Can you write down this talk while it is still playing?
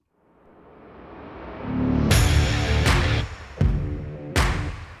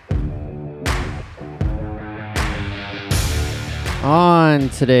On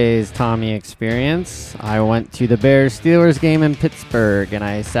today's Tommy Experience, I went to the Bears-Steelers game in Pittsburgh, and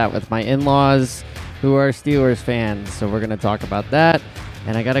I sat with my in-laws who are Steelers fans, so we're going to talk about that.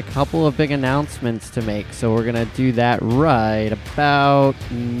 And I got a couple of big announcements to make, so we're going to do that right about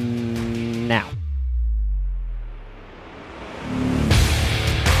now.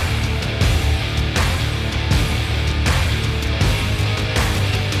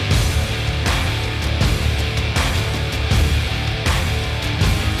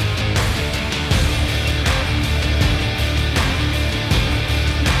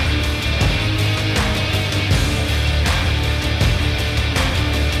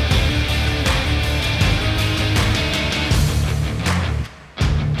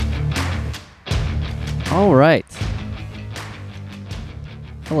 All right.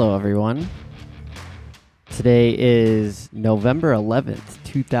 Hello, everyone. Today is November 11th,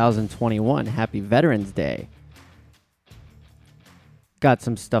 2021. Happy Veterans Day. Got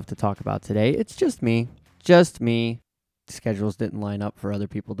some stuff to talk about today. It's just me. Schedules didn't line up for other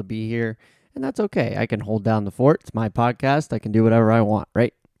people to be here, and that's okay. I can hold down the fort. It's my podcast. I can do whatever I want,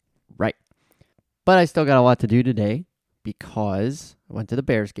 right? Right. But I still got a lot to do today because I went to the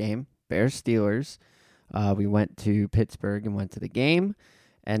Bears game, Bears-Steelers. We went to Pittsburgh and went to the game.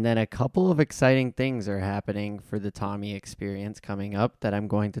 And then a couple of exciting things are happening for the Tommy Experience coming up that I'm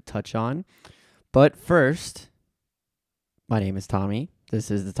going to touch on. But first, my name is Tommy.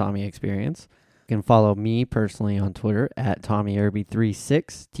 This is the Tommy Experience. You can follow me personally on Twitter at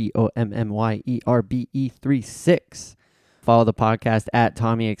TommyErby36, TommyErbe36. Follow the podcast at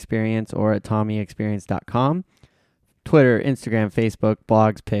Tommy Experience or at TommyExperience.com. Twitter, Instagram, Facebook,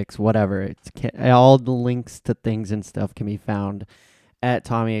 blogs, pics, whatever. All the links to things and stuff can be found at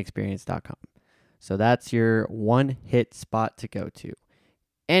TommyExperience.com. So that's your one-hit spot to go to.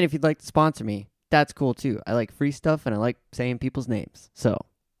 And if you'd like to sponsor me, that's cool too. I like free stuff and I like saying people's names.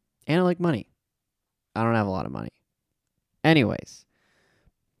 And I like money. I don't have a lot of money. Anyways,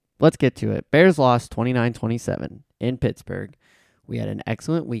 let's get to it. Bears lost 29-27 in Pittsburgh. We had an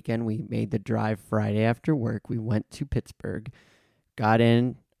excellent weekend. We made the drive Friday after work. We went to Pittsburgh, got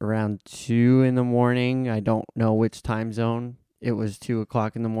in around 2 in the morning. I don't know which time zone it was 2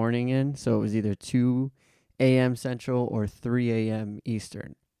 o'clock in the morning in, so it was either 2 a.m. Central or 3 a.m.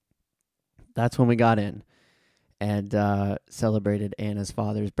 Eastern. That's when we got in and celebrated Anna's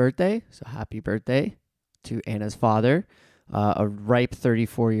father's birthday. So happy birthday to Anna's father. A ripe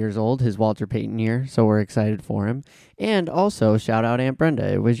 34 years old, his Walter Payton year, so we're excited for him. And also, shout out Aunt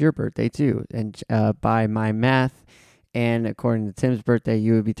Brenda. It was your birthday, too. And by my math, and according to Tim's birthday,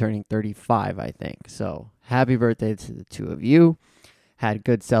 you would be turning 35, I think. So, happy birthday to the two of you. Had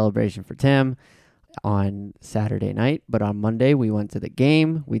good celebration for Tim on Saturday night, but on Monday, we went to the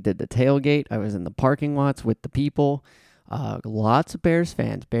game. We did the tailgate. I was in the parking lots with the people. Lots of Bears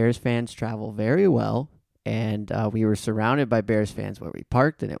fans. Bears fans travel very well. And we were surrounded by Bears fans where we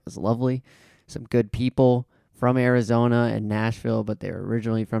parked, and it was lovely. Some good people from Arizona and Nashville, but they were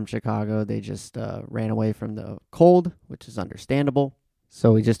originally from Chicago. They just ran away from the cold, which is understandable.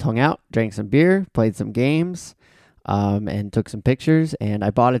 So we just hung out, drank some beer, played some games, and took some pictures. And I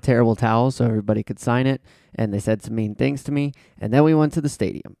bought a terrible towel so everybody could sign it, and they said some mean things to me. And then we went to the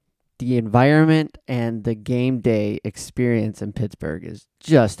stadium. The environment and the game day experience in Pittsburgh is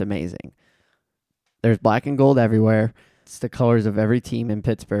just amazing. There's black and gold everywhere. It's the colors of every team in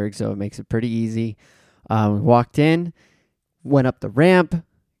Pittsburgh, so it makes it pretty easy. We walked in, went up the ramp,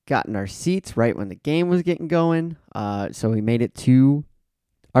 got in our seats right when the game was getting going. So we made it to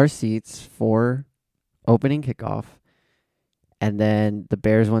our seats for opening kickoff. And then the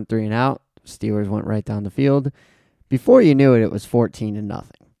Bears went 3 and out. Steelers went right down the field. Before you knew it, it was 14-0.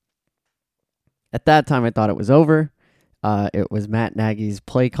 At that time, I thought it was over. It was Matt Nagy's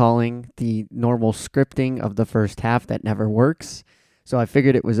play calling, the normal scripting of the first half that never works. So I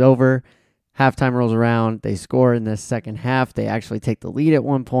figured it was over. Halftime rolls around. They score in the second half. They actually take the lead at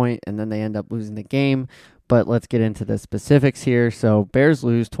one point, and then they end up losing the game. But let's get into the specifics here. So Bears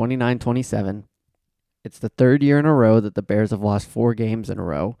lose 29-27. It's the third year in a row that the Bears have lost 4 games in a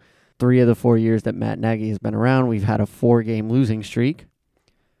row. 3 of the 4 years that Matt Nagy has been around, we've had a 4-game losing streak.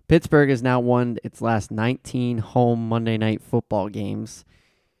 Pittsburgh has now won its last 19 home Monday Night Football games,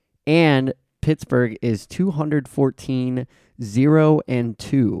 and Pittsburgh is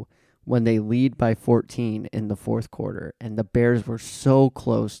 214-0-2 when they lead by 14 in the fourth quarter, and the Bears were so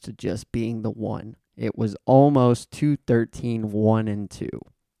close to just being the one. It was almost 213-1-2.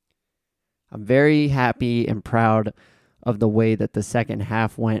 I'm very happy and proud of the way that the second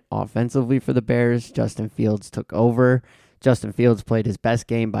half went offensively for the Bears. Justin Fields took over. Justin Fields played his best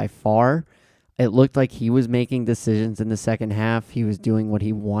game by far. It looked like he was making decisions in the second half. He was doing what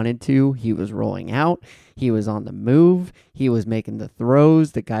he wanted to. He was rolling out. He was on the move. He was making the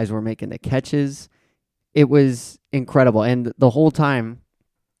throws. The guys were making the catches. It was incredible. And the whole time,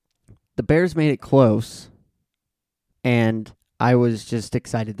 the Bears made it close. And I was just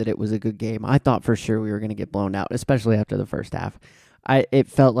excited that it was a good game. I thought for sure we were going to get blown out, especially after the first half. It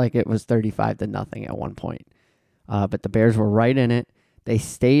felt like it was 35-0 at one point. But the Bears were right in it. They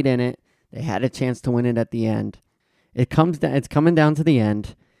stayed in it. They had a chance to win it at the end. It's coming down to the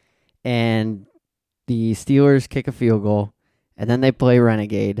end, and the Steelers kick a field goal, and then they play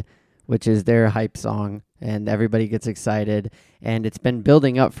Renegade, which is their hype song, and everybody gets excited. And it's been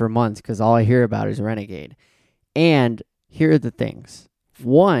building up for months because all I hear about is Renegade. And here are the things.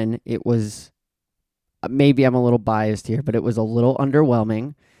 One, it was, maybe I'm a little biased here, but it was a little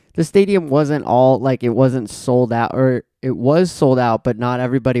underwhelming. The stadium wasn't it wasn't sold out, or it was sold out, but not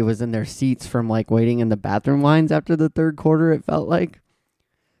everybody was in their seats from waiting in the bathroom lines after the third quarter, it felt like.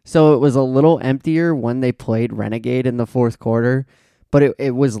 So it was a little emptier when they played Renegade in the fourth quarter, but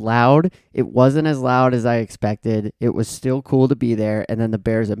it was loud. It wasn't as loud as I expected. It was still cool to be there, and then the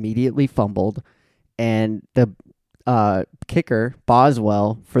Bears immediately fumbled, and the kicker,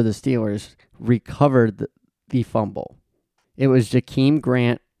 Boswell, for the Steelers, recovered the fumble. It was Jakeem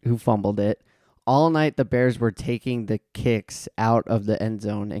Grant who fumbled it. All night, the Bears were taking the kicks out of the end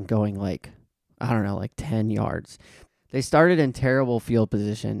zone and going 10 yards. They started in terrible field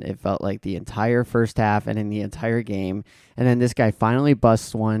position, it felt like, the entire first half and in the entire game. And then this guy finally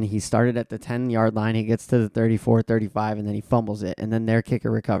busts one. He started at the 10-yard line. He gets to the 34, 35, and then he fumbles it. And then their kicker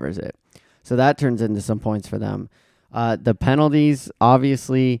recovers it. So that turns into some points for them. The penalties,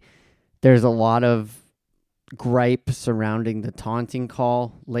 obviously, there's a lot of gripe surrounding the taunting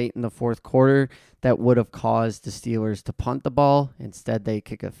call late in the fourth quarter that would have caused the Steelers to punt the ball. Instead, they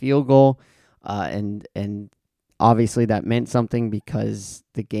kick a field goal, and obviously that meant something because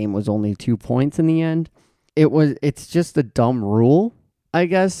the game was only 2 points in the end. It's just a dumb rule, I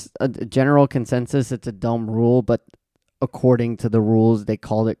guess. A general consensus, it's a dumb rule, but according to the rules, they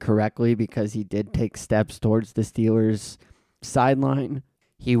called it correctly because he did take steps towards the Steelers' sideline.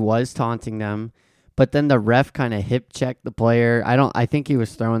 He was taunting them. But then the ref kind of hip checked the player. I think he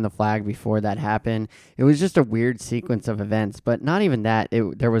was throwing the flag before that happened. It was just a weird sequence of events. But not even that.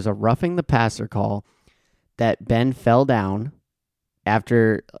 There was a roughing the passer call that Ben fell down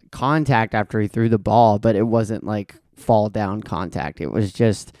after contact after he threw the ball, but it wasn't fall down contact. It was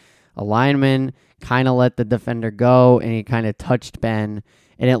just a lineman kind of let the defender go, and he kind of touched Ben.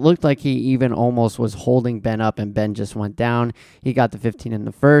 And it looked like he even almost was holding Ben up, and Ben just went down. He got the 15 in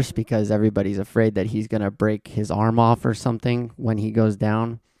the first because everybody's afraid that he's going to break his arm off or something when he goes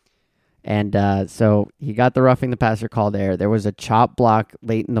down. And so he got the roughing the passer call there. There was a chop block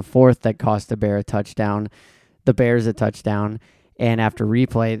late in the fourth that cost the Bears a touchdown. And after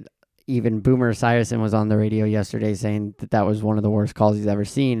replay, even Boomer Esiason was on the radio yesterday saying that was one of the worst calls he's ever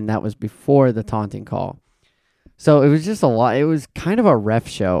seen, and that was before the taunting call. So it was just a lot. It was kind of a ref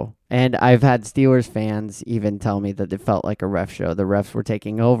show. And I've had Steelers fans even tell me that it felt like a ref show. The refs were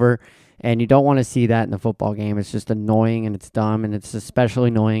taking over, and you don't want to see that in the football game. It's just annoying and it's dumb, and it's especially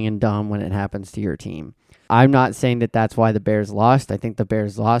annoying and dumb when it happens to your team. I'm not saying that that's why the Bears lost. I think the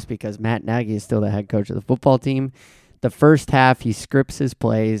Bears lost because Matt Nagy is still the head coach of the football team. The first half, he scripts his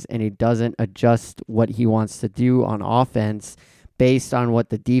plays, and he doesn't adjust what he wants to do on offense based on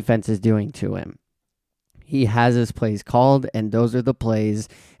what the defense is doing to him. He has his plays called, and those are the plays.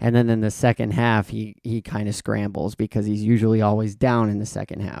 And then in the second half, he kind of scrambles because he's usually always down in the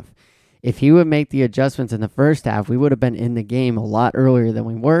second half. If he would make the adjustments in the first half, we would have been in the game a lot earlier than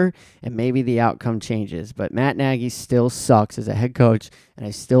we were, and maybe the outcome changes. But Matt Nagy still sucks as a head coach, and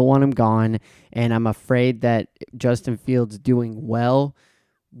I still want him gone. And I'm afraid that Justin Fields doing well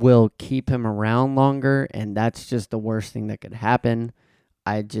will keep him around longer, and that's just the worst thing that could happen.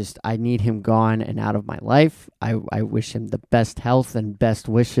 I need him gone and out of my life. I wish him the best health and best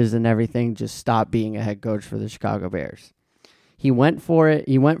wishes and everything. Just stop being a head coach for the Chicago Bears. He went for it.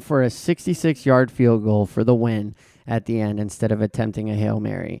 He went for a 66-yard field goal for the win at the end instead of attempting a Hail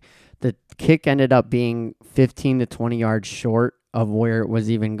Mary. The kick ended up being 15 to 20 yards short of where it was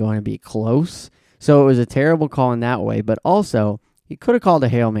even going to be close. So it was a terrible call in that way, but also he could have called a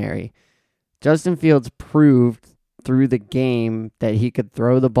Hail Mary. Justin Fields proved through the game that he could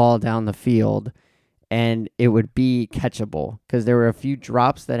throw the ball down the field and it would be catchable because there were a few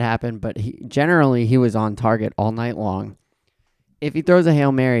drops that happened, but he was on target all night long. If he throws a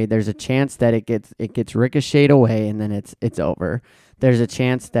Hail Mary, there's a chance that it gets ricocheted away and then it's over. There's a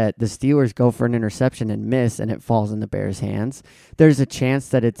chance that the Steelers go for an interception and miss and it falls in the Bears' hands. There's a chance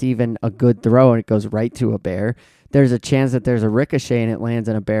that it's even a good throw and it goes right to a Bear. There's a chance that there's a ricochet and it lands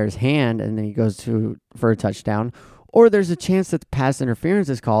in a Bear's hand and then he goes for a touchdown. Or there's a chance that the pass interference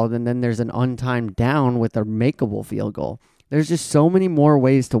is called and then there's an untimed down with a makeable field goal. There's just so many more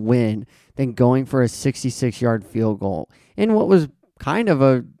ways to win than going for a 66-yard field goal in what was kind of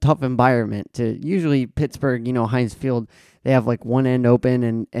a tough environment. To usually Pittsburgh, Heinz Field, they have like one end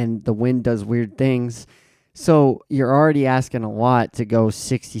open and the wind does weird things. So you're already asking a lot to go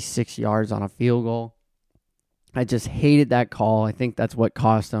 66 yards on a field goal. I just hated that call. I think that's what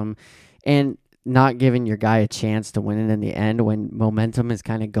cost them. And not giving your guy a chance to win it in the end when momentum is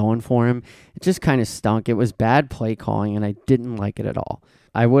kind of going for him, it just kind of stunk. It was bad play calling, and I didn't like it at all.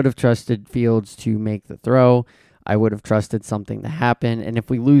 I would have trusted Fields to make the throw. I would have trusted something to happen. And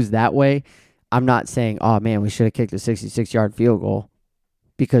if we lose that way, I'm not saying, oh, man, we should have kicked a 66-yard field goal,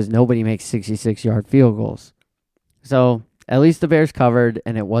 because nobody makes 66-yard field goals. So at least the Bears covered,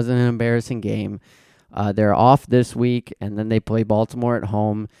 and it wasn't an embarrassing game. They're off this week, and then they play Baltimore at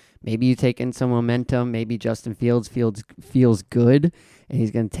home. Maybe you take in some momentum. Maybe Justin Fields feels good, and he's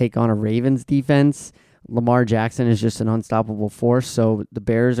going to take on a Ravens defense. Lamar Jackson is just an unstoppable force, so the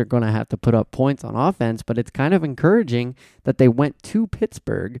Bears are going to have to put up points on offense, but it's kind of encouraging that they went to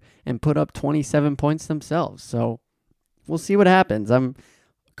Pittsburgh and put up 27 points themselves. So we'll see what happens. I'm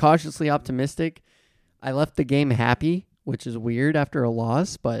cautiously optimistic. I left the game happy, which is weird after a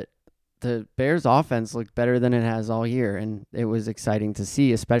loss, but the Bears offense looked better than it has all year, and it was exciting to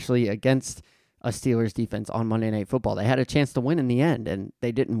see, especially against a Steelers defense on Monday Night Football. They had a chance to win in the end, and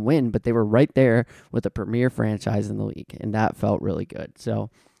they didn't win, but they were right there with the premier franchise in the league, and that felt really good. So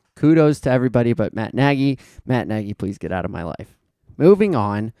kudos to everybody but Matt Nagy. Matt Nagy, please get out of my life. Moving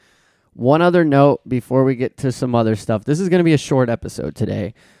on, one other note before we get to some other stuff. This is going to be a short episode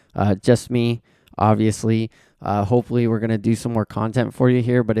today. Just me, obviously. Hopefully we're going to do some more content for you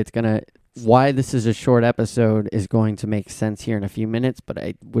here, but why this is a short episode is going to make sense here in a few minutes, but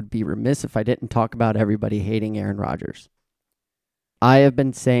I would be remiss if I didn't talk about everybody hating Aaron Rodgers. I have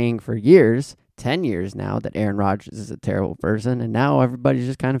been saying for years, 10 years now, that Aaron Rodgers is a terrible person, and now everybody's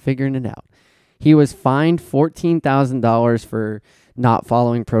just kind of figuring it out. He was fined $14,000 for not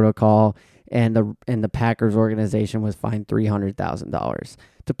following protocol, and the Packers organization was fined $300,000.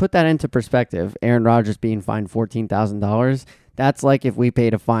 To put that into perspective, Aaron Rodgers being fined $14,000, that's like if we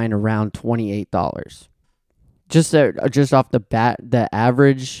paid a fine around $28. Just off the bat, the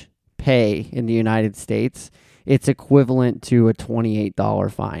average pay in the United States, it's equivalent to a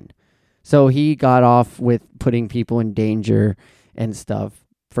 $28 fine. So he got off with putting people in danger and stuff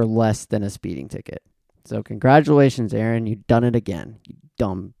for less than a speeding ticket. So congratulations, Aaron. You've done it again. You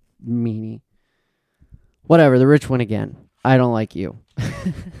dumb meanie. Whatever, the rich win again. I don't like you.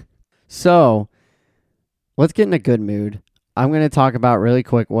 So, let's get in a good mood. I'm going to talk about really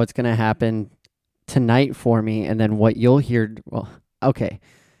quick what's going to happen tonight for me, and then what you'll hear. Well, okay.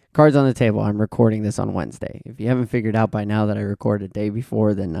 Cards on the table. I'm recording this on Wednesday. If you haven't figured out by now that I recorded a day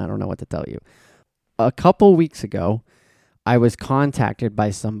before, then I don't know what to tell you. A couple weeks ago, I was contacted by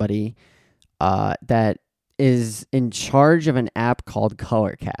somebody that is in charge of an app called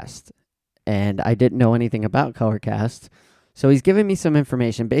Colorcast. And I didn't know anything about Colorcast. So he's giving me some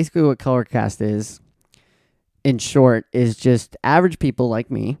information. Basically what Colorcast is, in short, is just average people like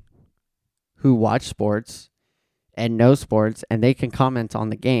me who watch sports and know sports, and they can comment on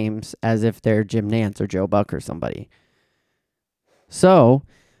the games as if they're Jim Nantz or Joe Buck or somebody. So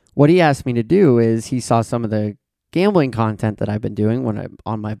what he asked me to do is he saw some of the gambling content that I've been doing when I'm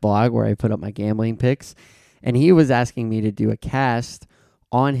on my blog where I put up my gambling picks, and he was asking me to do a cast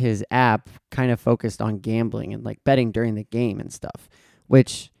on his app kind of focused on gambling and like betting during the game and stuff,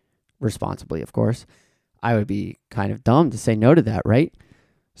 which responsibly, of course, I would be kind of dumb to say no to that, right?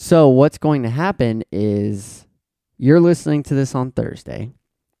 So what's going to happen is you're listening to this on Thursday.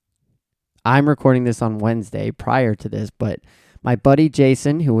 I'm recording this on Wednesday prior to this, but my buddy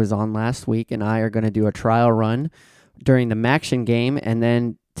Jason, who was on last week, and I are going to do a trial run during the Maction game. And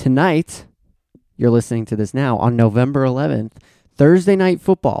then tonight, you're listening to this now, on November 11th, Thursday Night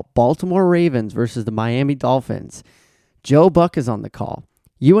Football, Baltimore Ravens versus the Miami Dolphins. Joe Buck is on the call.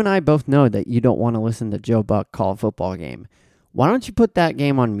 You and I both know that you don't want to listen to Joe Buck call a football game. Why don't you put that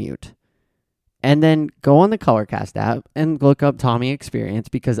game on mute? And then go on the Colorcast app and look up Tommy Experience,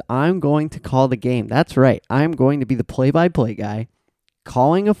 because I'm going to call the game. That's right. I'm going to be the play-by-play guy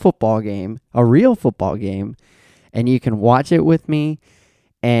calling a football game, a real football game, and you can watch it with me,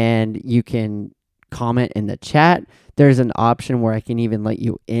 and you can comment in the chat. There's an option where I can even let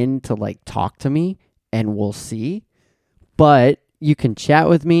you in to like talk to me, and we'll see. But You can chat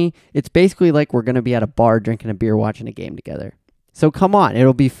with me. It's basically like we're going to be at a bar drinking a beer, watching a game together. So come on,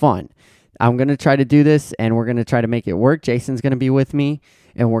 it'll be fun. I'm going to try to do this, and we're going to try to make it work. Jason's going to be with me,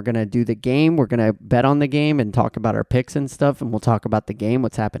 and we're going to do the game. We're going to bet on the game and talk about our picks and stuff, and we'll talk about the game,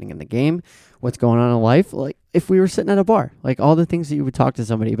 what's happening in the game, what's going on in life, like if we were sitting at a bar, like all the things that you would talk to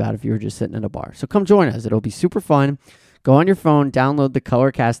somebody about if you were just sitting at a bar. So come join us. It'll be super fun. Go on your phone, download the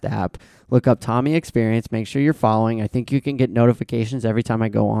Colorcast app, look up Tommy Experience, make sure you're following. I think you can get notifications every time I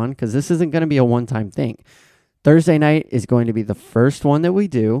go on because this isn't going to be a one-time thing. Thursday night is going to be the first one that we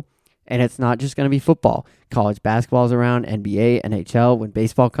do, and it's not just going to be football. College basketball's around, NBA, NHL. When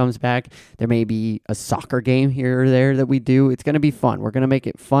baseball comes back, there may be a soccer game here or there that we do. It's going to be fun. We're going to make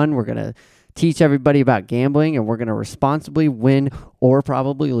it fun. We're going to teach everybody about gambling, and we're going to responsibly win or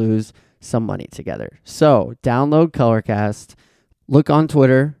probably lose some money together. So download Colorcast, look on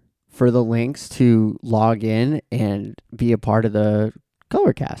Twitter for the links to log in and be a part of the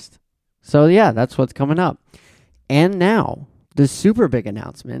Colorcast. So yeah, that's what's coming up. And now the super big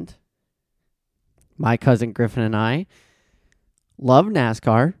announcement. My cousin Griffin and I love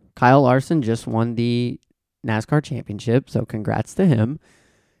NASCAR. Kyle Larson just won the NASCAR championship, so congrats to him.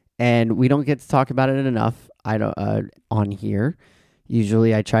 And we don't get to talk about it enough on here.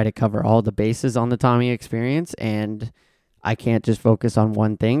 Usually I try to cover all the bases on the Tommy Experience, and I can't just focus on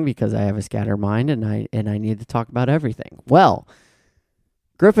one thing because I have a scattered mind and I need to talk about everything. Well,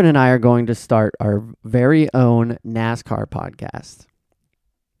 Griffin and I are going to start our very own NASCAR podcast.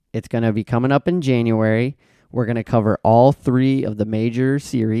 It's going to be coming up in January. We're going to cover all three of the major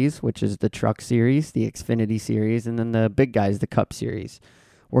series, which is the Truck Series, the Xfinity Series, and then the big guys, the Cup Series.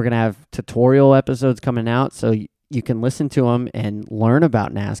 We're going to have tutorial episodes coming out, so you can listen to them and learn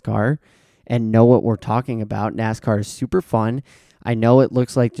about NASCAR and know what we're talking about. NASCAR is super fun. I know it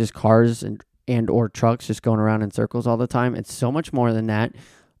looks like just cars and or trucks just going around in circles all the time. It's so much more than that.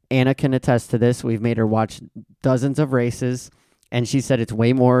 Anna can attest to this. We've made her watch dozens of races, and she said it's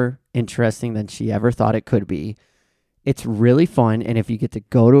way more interesting than she ever thought it could be. It's really fun, and if you get to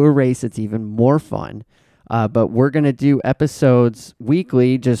go to a race, it's even more fun. But we're going to do episodes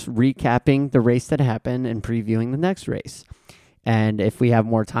weekly, just recapping the race that happened and previewing the next race. And if we have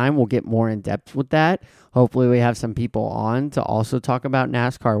more time, we'll get more in depth with that. Hopefully we have some people on to also talk about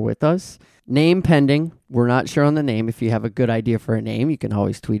NASCAR with us. Name pending. We're not sure on the name. If you have a good idea for a name, you can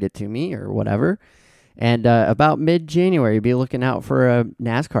always tweet it to me or whatever. And about mid-January, be looking out for a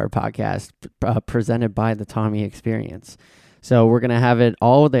NASCAR podcast presented by the Tommy Experience. So we're going to have it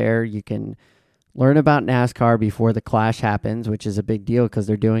all there. You can learn about NASCAR before the Clash happens, which is a big deal because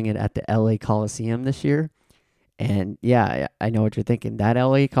they're doing it at the LA Coliseum this year. And yeah, I know what you're thinking. That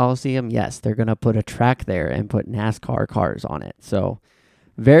LA Coliseum, yes, they're going to put a track there and put NASCAR cars on it. So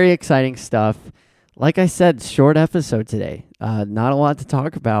very exciting stuff. Like I said, short episode today. Not a lot to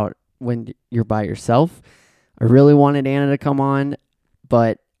talk about when you're by yourself. I really wanted Anna to come on,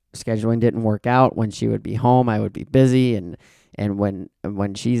 but scheduling didn't work out. When she would be home, I would be busy, and when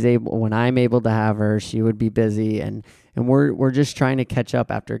I'm able to have her, she would be busy, and we're just trying to catch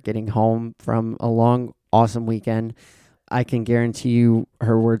up after getting home from a long, awesome weekend. I can guarantee you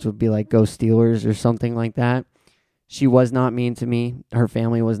her words would be like, "Go Steelers" or something like that. She was not mean to me. Her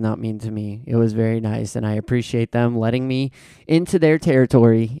family was not mean to me. It was very nice, and I appreciate them letting me into their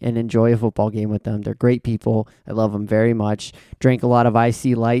territory and enjoy a football game with them. They're great people. I love them very much. Drank a lot of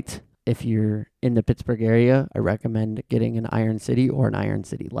IC Light. If you're in the Pittsburgh area, I recommend getting an Iron City or an Iron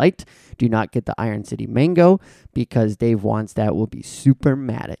City Light. Do not get the Iron City Mango because Dave Wannstedt will be super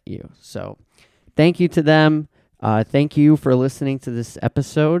mad at you. So thank you to them. Thank you for listening to this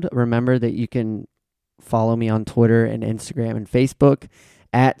episode. Remember that you can follow me on Twitter and Instagram and Facebook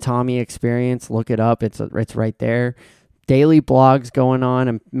at Tommy Experience. Look it up. It's right there. Daily blogs going on.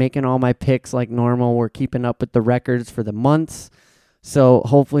 I'm making all my picks like normal. We're keeping up with the records for the months. So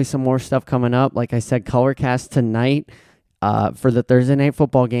hopefully some more stuff coming up. Like I said, Colorcast tonight for the Thursday night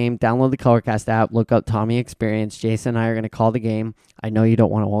football game. Download the Colorcast app. Look up Tommy Experience. Jason and I are going to call the game. I know you don't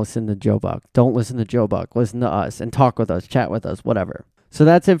want to listen to Joe Buck. Don't listen to Joe Buck. Listen to us and talk with us, chat with us, whatever. So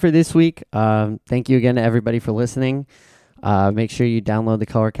that's it for this week. Thank you again to everybody for listening. Make sure you download the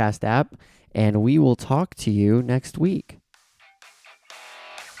Colorcast app, and we will talk to you next week.